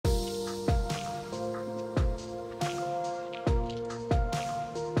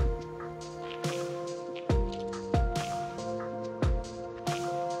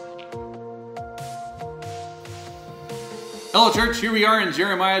Hello church, here we are in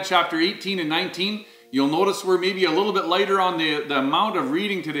Jeremiah chapter 18 and 19. You'll notice we're maybe a little bit lighter on the amount of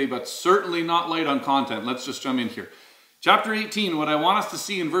reading today, but certainly not light on content. Let's just jump in here. Chapter 18, what I want us to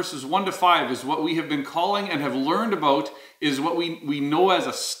see in verses 1 to 5 is what we have been calling and have learned about is what we know as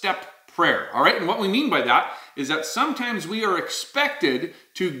a step prayer. All right, and what we mean by that is that sometimes we are expected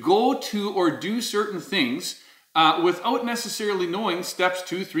to go to or do certain things without necessarily knowing steps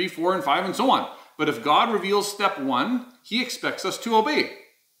 2, 3, 4, and 5, and so on. But if God reveals step 1, he expects us to obey.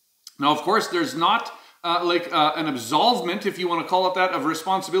 Now, of course, there's not an absolvement, if you want to call it that, of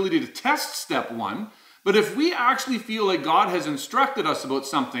responsibility to test step 1. But if we actually feel like God has instructed us about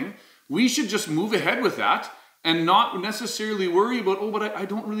something, we should just move ahead with that and not necessarily worry about, oh, but I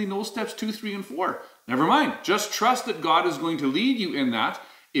don't really know steps 2, 3, and 4. Never mind. Just trust that God is going to lead you in that.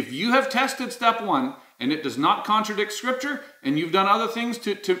 If you have tested step 1 and it does not contradict Scripture, and you've done other things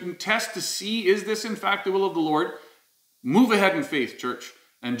to test to see, is this in fact the will of the Lord? Move ahead in faith, church,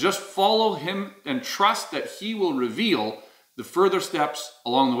 and just follow him and trust that he will reveal the further steps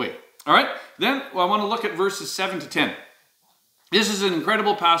along the way. All right, then I want to look at verses 7 to 10. This is an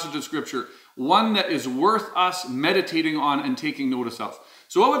incredible passage of Scripture, one that is worth us meditating on and taking notice of.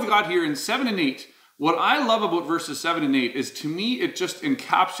 So what we've got here in 7 and 8, what I love about verses 7 and 8 is, to me, it just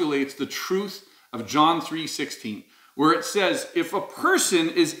encapsulates the truth of John 3:16, where it says, if a person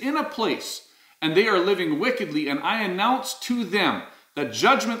is in a place and they are living wickedly, and I announce to them that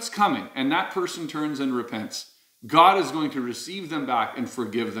judgment's coming, and that person turns and repents, God is going to receive them back and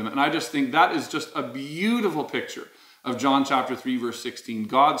forgive them. And I just think that is just a beautiful picture of John chapter 3, verse 16.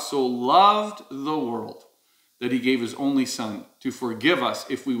 God so loved the world that he gave his only son to forgive us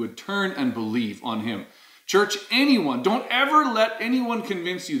if we would turn and believe on him. Church, anyone, don't ever let anyone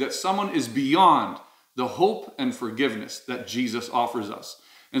convince you that someone is beyond the hope and forgiveness that Jesus offers us.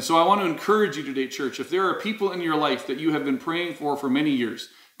 And so I want to encourage you today, church, if there are people in your life that you have been praying for many years,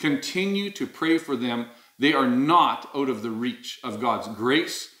 continue to pray for them. They are not out of the reach of God's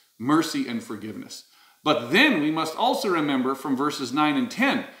grace, mercy, and forgiveness. But then we must also remember from verses 9 and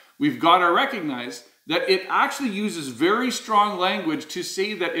 10, we've got to recognize that it actually uses very strong language to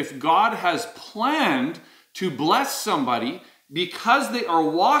say that if God has planned to bless somebody because they are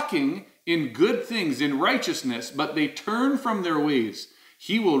walking in good things, in righteousness, but they turn from their ways,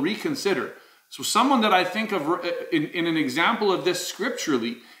 he will reconsider. So someone that I think of in an example of this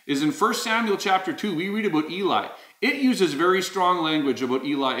scripturally is in 1 Samuel chapter 2. We read about Eli. It uses very strong language about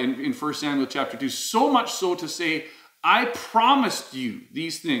Eli in 1 Samuel chapter 2. So much so to say, I promised you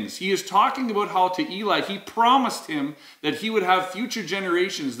these things. He is talking about how to Eli, he promised him that he would have future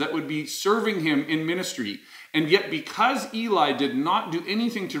generations that would be serving him in ministry. And yet because Eli did not do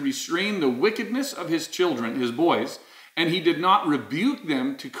anything to restrain the wickedness of his children, his boys, and he did not rebuke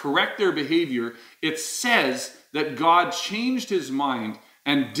them to correct their behavior, it says that God changed his mind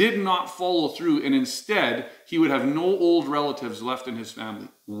and did not follow through, and instead he would have no old relatives left in his family.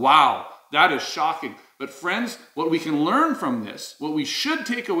 Wow, that is shocking. But friends, what we can learn from this, what we should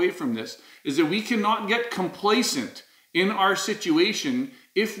take away from this, is that we cannot get complacent in our situation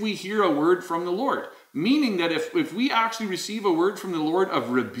if we hear a word from the Lord. Meaning that if we actually receive a word from the Lord of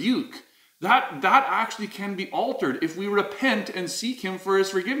rebuke, that actually can be altered if we repent and seek him for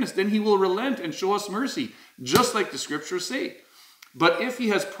his forgiveness. Then he will relent and show us mercy, just like the scriptures say. But if he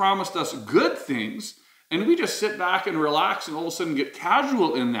has promised us good things, and we just sit back and relax and all of a sudden get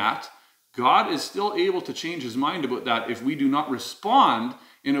casual in that, God is still able to change his mind about that if we do not respond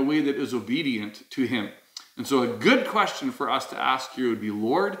in a way that is obedient to him. And so a good question for us to ask here would be,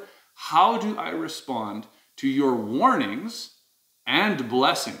 Lord, how do I respond to your warnings and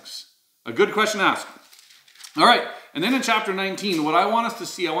blessings? A good question to ask. All right, and then in chapter 19, what I want us to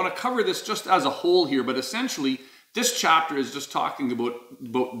see, I want to cover this just as a whole here, but essentially this chapter is just talking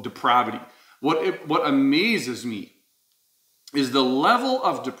about depravity. What amazes me is the level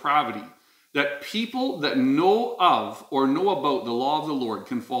of depravity that people that know of or know about the law of the Lord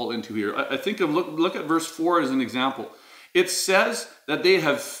can fall into here. I think of, look at verse 4 as an example. It says that they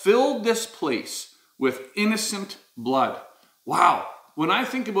have filled this place with innocent blood. Wow. When I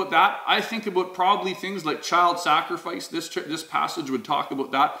think about that, I think about probably things like child sacrifice. This passage would talk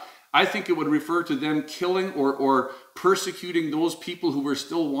about that. I think it would refer to them killing or persecuting those people who were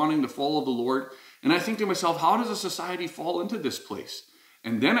still wanting to follow the Lord. And I think to myself, how does a society fall into this place?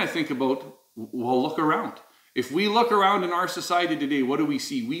 And then I think about, well, look around. If we look around in our society today, what do we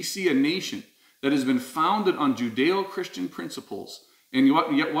see? We see a nation that has been founded on Judeo-Christian principles. And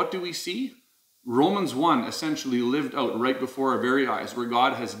yet what do we see? Romans 1 essentially lived out right before our very eyes, where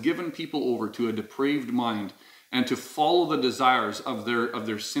God has given people over to a depraved mind and to follow the desires of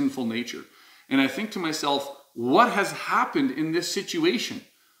their sinful nature. And I think to myself, what has happened in this situation?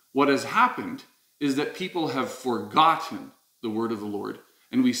 What has happened is that people have forgotten the word of the Lord.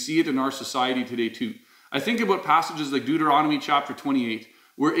 And we see it in our society today too. I think about passages like Deuteronomy chapter 28,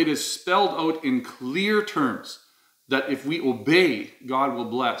 where it is spelled out in clear terms that if we obey, God will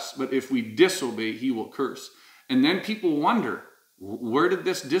bless, but if we disobey, he will curse. And then people wonder, where did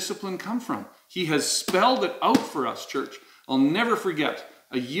this discipline come from? He has spelled it out for us, church. I'll never forget,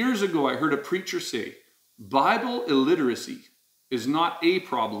 years ago I heard a preacher say, Bible illiteracy is not a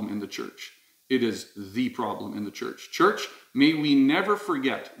problem in the church. It is the problem in the church. Church, may we never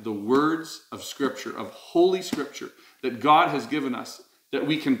forget the words of Scripture, of Holy Scripture, that God has given us, that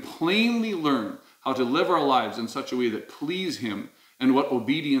we can plainly learn how to live our lives in such a way that please him and what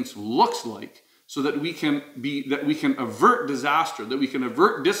obedience looks like, so that we can avert disaster, that we can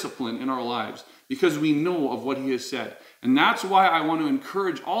avert discipline in our lives, because we know of what he has said. And that's why I want to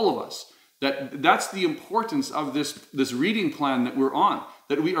encourage all of us that's the importance of this reading plan that we're on,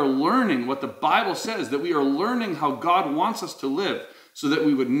 that we are learning what the Bible says, that we are learning how God wants us to live, so that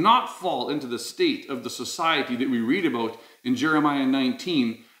we would not fall into the state of the society that we read about in Jeremiah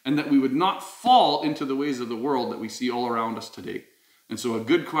 19, and that we would not fall into the ways of the world that we see all around us today. And so a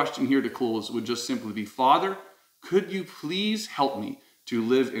good question here to close would just simply be, Father, could you please help me to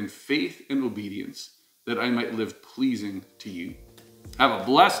live in faith and obedience, that I might live pleasing to you? Have a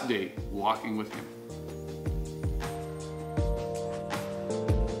blessed day walking with him.